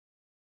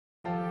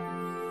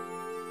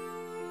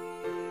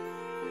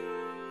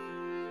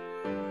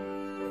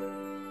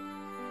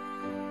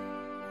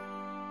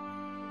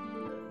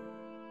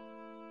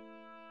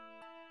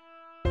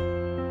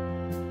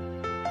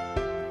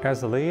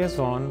As a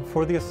liaison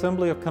for the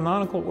Assembly of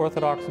Canonical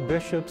Orthodox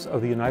Bishops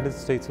of the United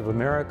States of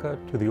America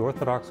to the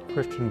Orthodox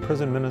Christian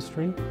Prison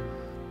Ministry,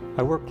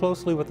 I work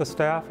closely with the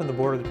staff and the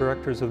board of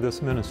directors of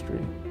this ministry.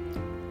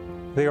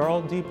 They are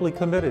all deeply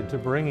committed to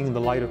bringing the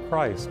light of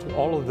Christ to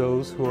all of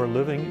those who are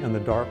living in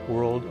the dark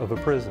world of a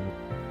prison.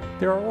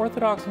 There are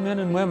Orthodox men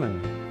and women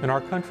in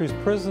our country's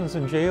prisons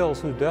and jails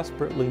who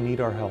desperately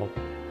need our help.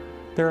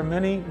 There are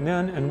many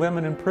men and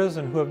women in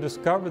prison who have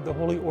discovered the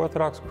Holy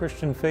Orthodox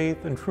Christian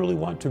faith and truly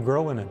want to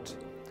grow in it.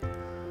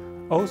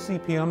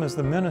 OCPM is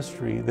the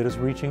ministry that is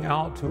reaching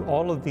out to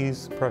all of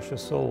these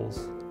precious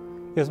souls.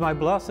 It is my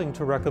blessing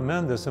to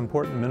recommend this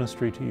important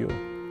ministry to you.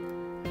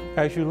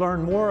 As you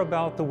learn more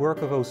about the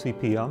work of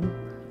OCPM,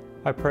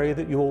 I pray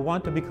that you will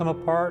want to become a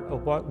part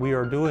of what we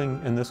are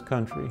doing in this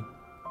country.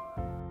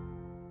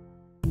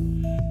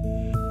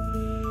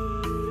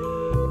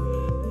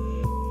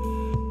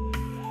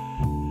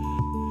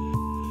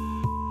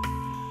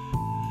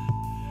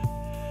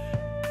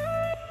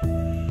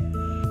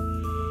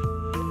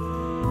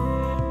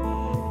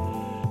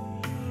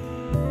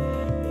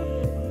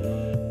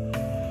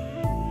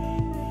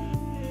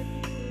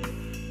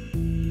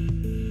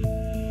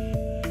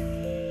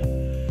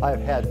 I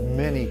have had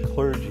many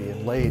clergy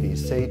and laity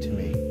say to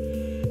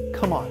me,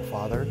 "Come on,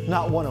 Father,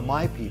 not one of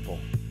my people."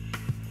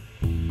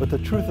 But the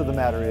truth of the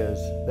matter is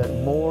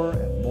that more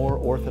and more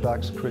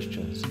Orthodox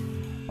Christians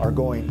are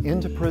going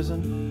into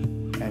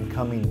prison and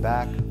coming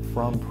back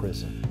from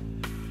prison.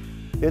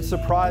 It's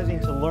surprising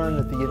to learn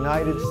that the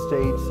United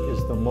States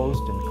is the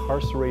most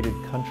incarcerated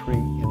country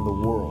in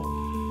the world.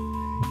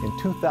 In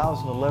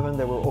 2011,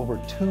 there were over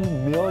 2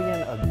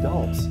 million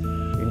adults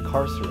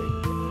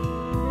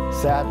incarcerated.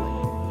 Sadly,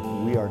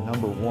 we are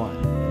number one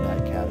in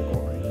that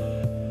category.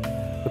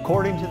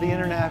 According to the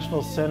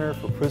International Center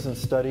for Prison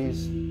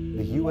Studies,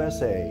 the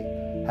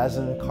USA has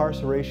an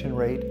incarceration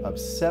rate of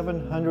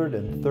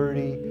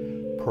 730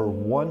 per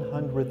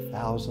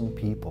 100,000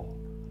 people.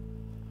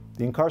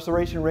 The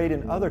incarceration rate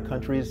in other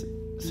countries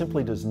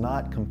simply does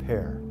not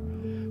compare.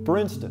 For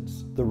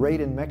instance, the rate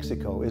in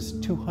Mexico is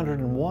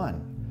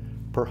 201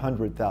 per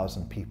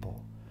 100,000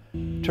 people.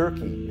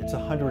 Turkey, it's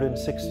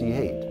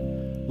 168.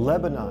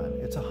 Lebanon,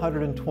 it's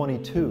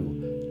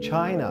 122,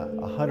 China,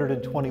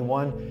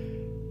 121,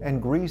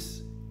 and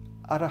Greece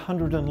at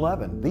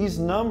 111. These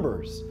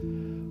numbers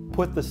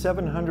put the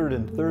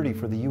 730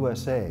 for the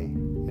USA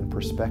in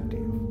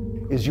perspective.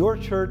 Is your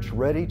church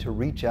ready to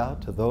reach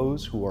out to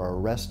those who are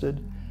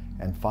arrested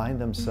and find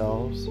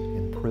themselves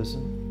in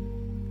prison?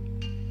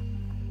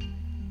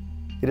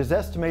 It is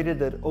estimated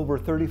that over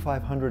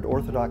 3,500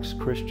 Orthodox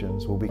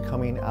Christians will be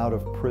coming out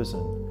of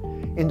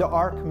prison into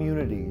our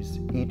communities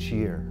each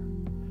year.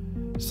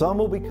 Some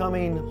will be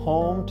coming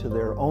home to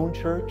their own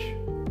church,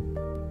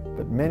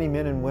 but many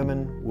men and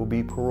women will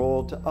be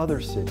paroled to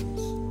other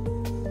cities.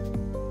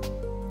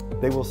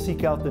 They will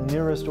seek out the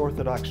nearest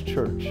Orthodox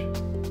church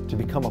to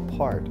become a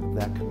part of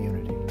that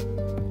community.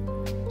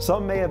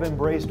 Some may have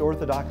embraced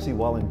Orthodoxy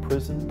while in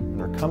prison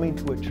and are coming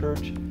to a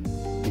church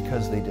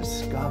because they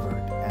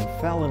discovered and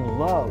fell in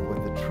love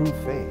with the true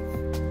faith.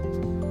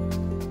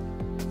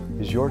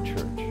 Is your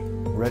church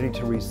ready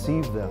to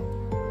receive them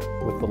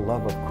with the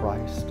love of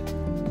Christ?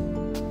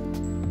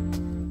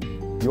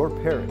 Your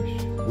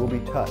parish will be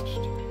touched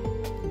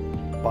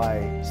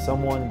by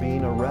someone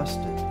being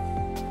arrested,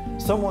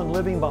 someone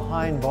living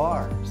behind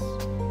bars,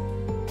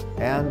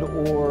 and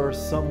or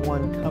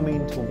someone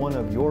coming to one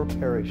of your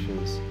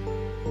parishes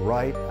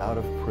right out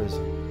of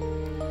prison.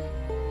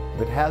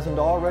 If it hasn't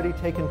already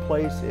taken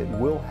place, it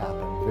will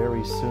happen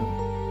very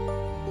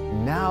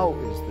soon. Now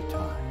is the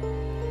time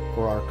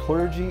for our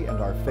clergy and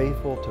our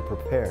faithful to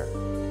prepare.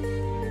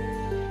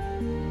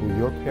 Will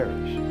your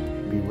parish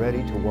be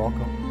ready to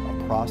welcome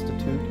a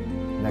prostitute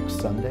next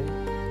Sunday?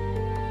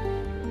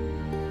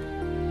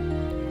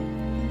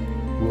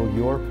 Will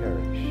your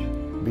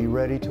parish be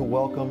ready to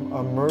welcome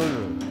a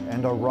murderer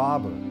and a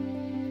robber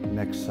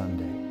next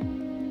Sunday?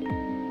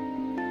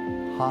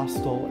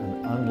 Hostile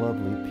and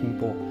unlovely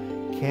people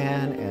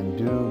can and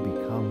do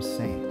become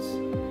saints.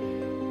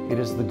 It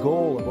is the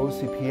goal of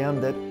OCPM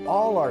that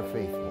all our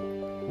faithful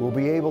will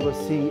be able to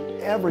see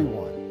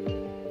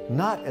everyone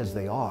not as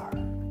they are,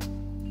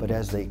 but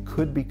as they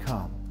could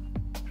become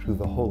through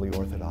the Holy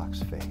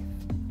Orthodox faith.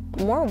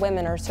 More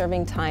women are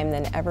serving time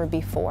than ever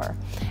before,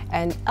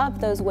 and of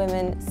those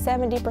women,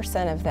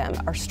 70% of them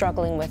are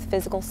struggling with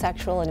physical,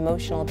 sexual, and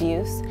emotional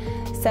abuse.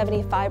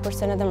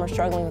 75% of them are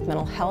struggling with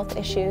mental health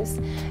issues.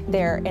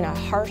 They're in a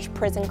harsh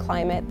prison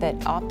climate that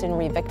often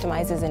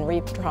re-victimizes and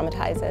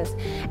re-traumatizes,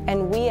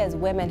 and we as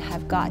women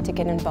have got to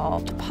get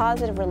involved.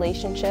 Positive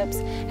relationships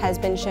has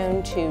been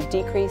shown to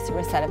decrease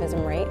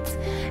recidivism rates,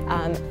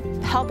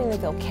 helping them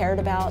feel cared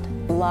about,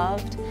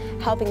 loved,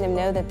 helping them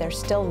know that they're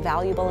still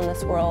valuable in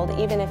this world,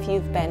 even if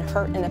you've been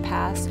hurt in the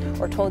past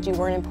or told you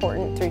weren't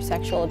important through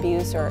sexual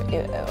abuse or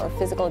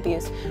physical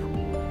abuse.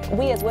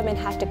 We as women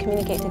have to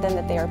communicate to them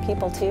that they are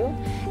people too,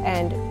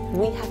 and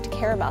we have to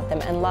care about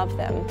them and love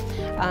them.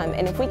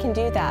 And if we can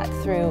do that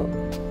through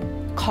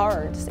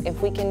cards,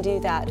 if we can do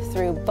that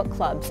through book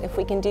clubs, if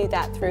we can do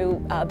that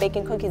through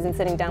baking cookies and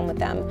sitting down with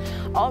them,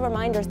 all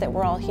reminders that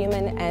we're all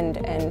human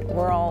and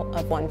we're all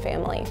of one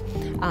family.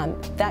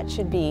 That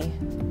should be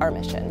our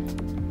mission.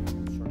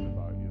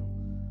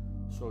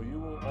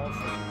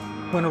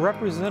 When a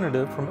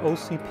representative from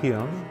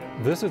OCPM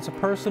visits a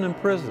person in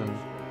prison,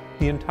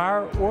 the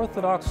entire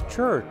Orthodox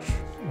Church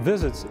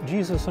visits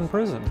Jesus in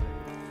prison.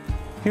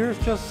 Here's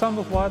just some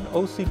of what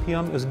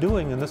OCPM is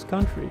doing in this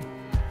country.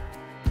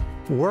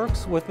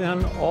 Works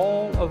within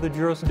all of the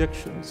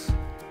jurisdictions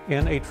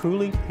in a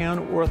truly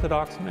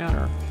pan-Orthodox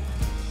manner.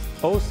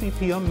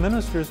 OCPM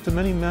ministers to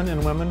many men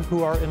and women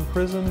who are in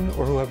prison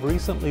or who have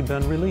recently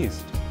been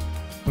released.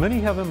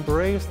 Many have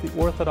embraced the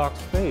Orthodox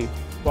faith,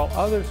 while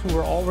others who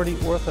were already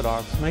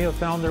Orthodox may have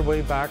found their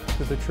way back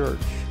to the church.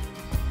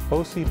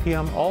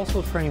 OCPM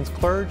also trains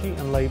clergy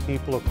and lay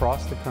people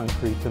across the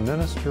country to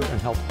minister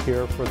and help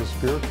care for the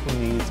spiritual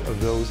needs of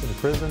those in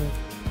prison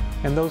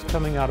and those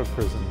coming out of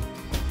prison.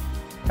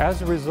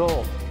 As a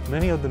result,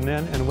 many of the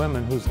men and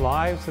women whose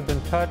lives have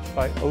been touched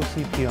by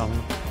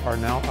OCPM are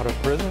now out of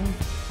prison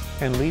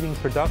and leading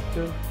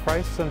productive,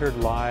 Christ-centered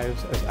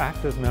lives as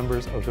active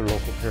members of their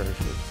local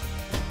parishes.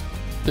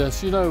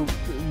 Yes, you know,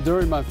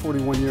 during my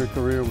 41-year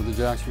career with the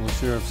Jacksonville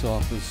Sheriff's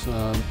Office,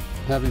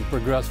 having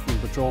progressed from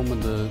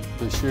patrolman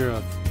to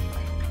sheriff,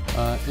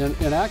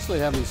 and actually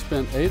having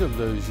spent 8 of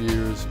those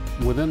years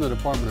within the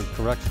Department of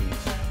Corrections,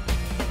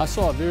 I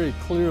saw very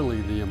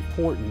clearly the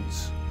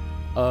importance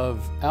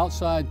of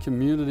outside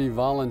community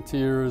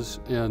volunteers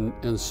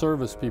and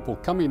service people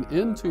coming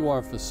into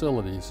our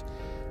facilities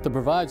to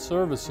provide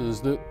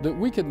services that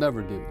we could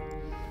never do.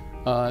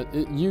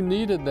 You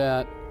needed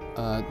that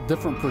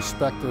different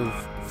perspective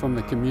from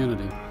the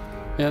community.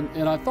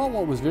 And I thought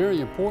what was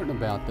very important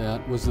about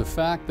that was the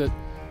fact that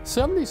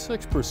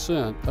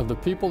 76% of the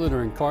people that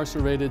are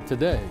incarcerated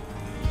today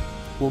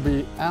will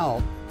be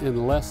out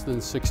in less than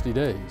 60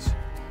 days.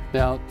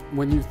 Now,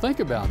 when you think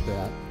about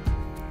that,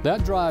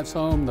 that drives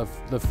home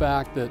the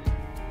fact that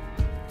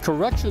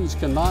corrections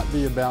cannot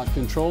be about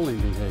controlling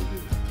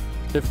behavior.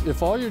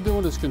 If all you're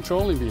doing is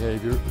controlling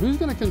behavior, who's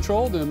going to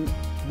control them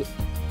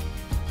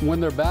when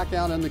they're back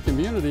out in the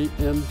community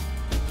in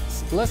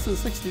less than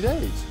 60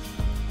 days?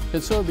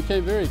 And so it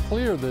became very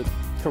clear that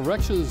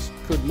corrections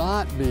could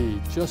not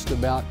be just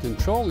about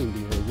controlling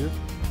behavior.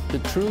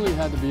 It truly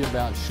had to be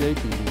about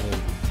shaping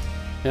behavior.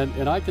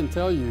 And I can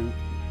tell you,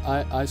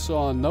 I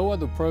saw no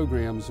other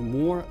programs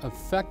more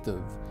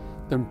effective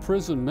than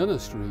prison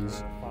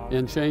ministries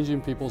in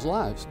changing people's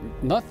lives.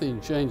 Nothing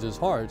changes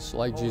hearts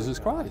like Jesus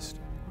Christ.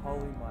 Holy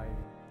mighty,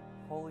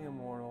 holy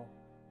immortal,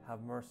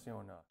 have mercy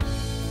on us.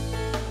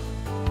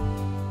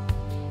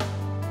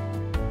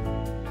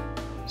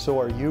 So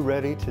are you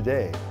ready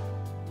today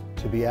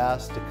to be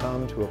asked to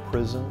come to a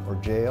prison or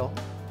jail?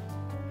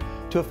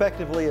 To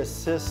effectively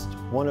assist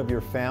one of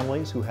your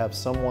families who have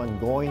someone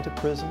going to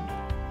prison?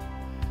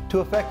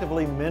 To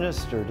effectively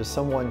minister to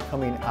someone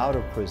coming out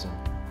of prison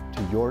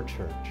to your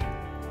church?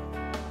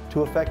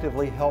 To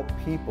effectively help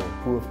people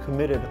who have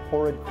committed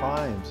horrid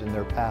crimes in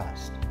their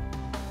past?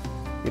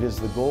 It is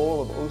the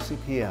goal of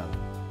OCPM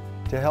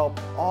to help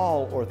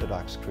all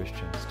Orthodox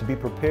Christians to be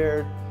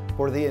prepared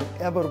for the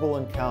inevitable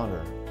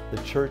encounter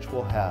the church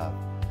will have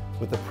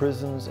with the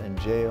prisons and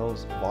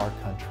jails of our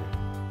country.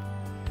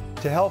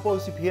 To help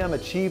OCPM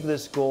achieve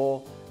this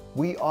goal,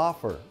 we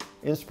offer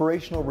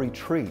inspirational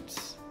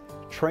retreats,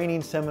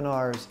 training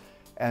seminars,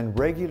 and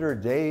regular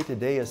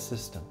day-to-day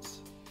assistance.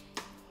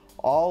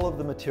 All of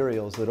the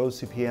materials that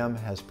OCPM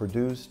has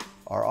produced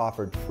are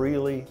offered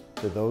freely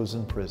to those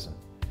in prison.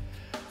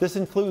 This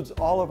includes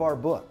all of our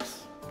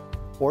books,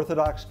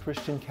 Orthodox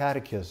Christian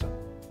Catechism,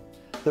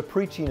 The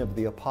Preaching of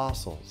the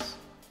Apostles,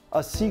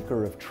 A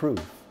Seeker of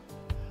Truth,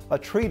 a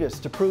treatise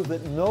to prove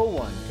that no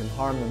one can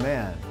harm the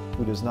man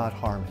who does not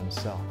harm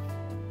himself,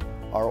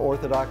 our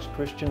Orthodox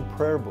Christian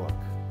Prayer Book,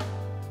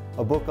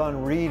 a book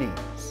on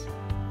readings,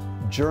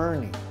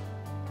 Journey,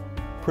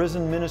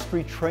 Prison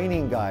Ministry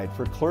Training Guide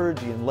for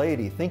clergy and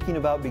laity thinking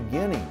about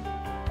beginning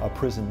a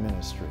prison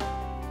ministry.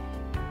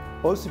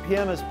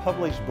 OCPM has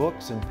published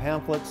books and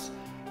pamphlets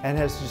and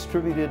has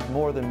distributed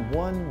more than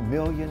 1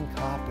 million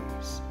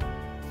copies.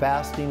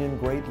 Fasting in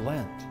Great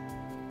Lent,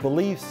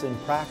 Beliefs and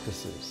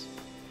Practices,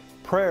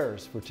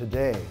 Prayers for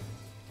Today,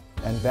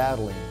 and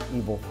Battling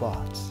Evil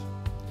Thoughts.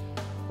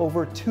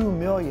 Over 2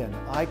 million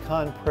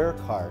icon prayer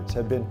cards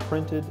have been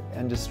printed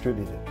and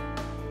distributed.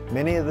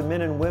 Many of the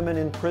men and women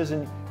in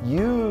prison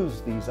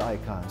use these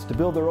icons to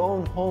build their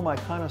own home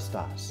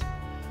iconostas,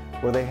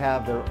 where they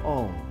have their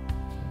own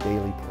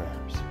daily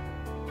prayers.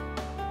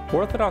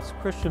 Orthodox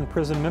Christian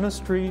Prison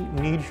Ministry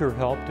needs your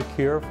help to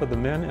care for the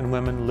men and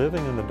women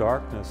living in the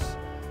darkness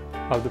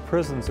of the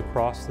prisons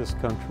across this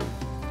country.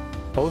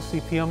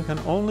 OCPM can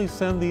only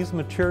send these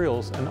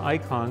materials and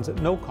icons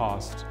at no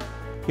cost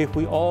if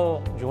we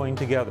all join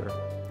together.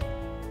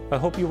 I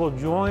hope you will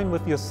join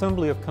with the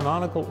Assembly of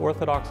Canonical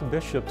Orthodox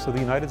Bishops of the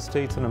United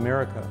States and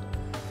America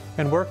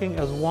in working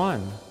as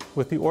one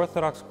with the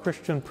Orthodox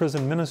Christian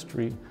Prison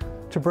Ministry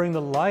to bring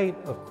the light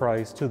of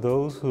Christ to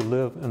those who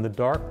live in the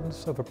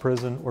darkness of a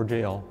prison or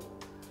jail.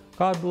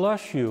 God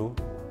bless you,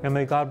 and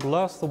may God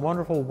bless the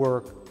wonderful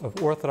work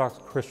of Orthodox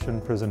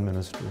Christian Prison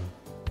Ministry.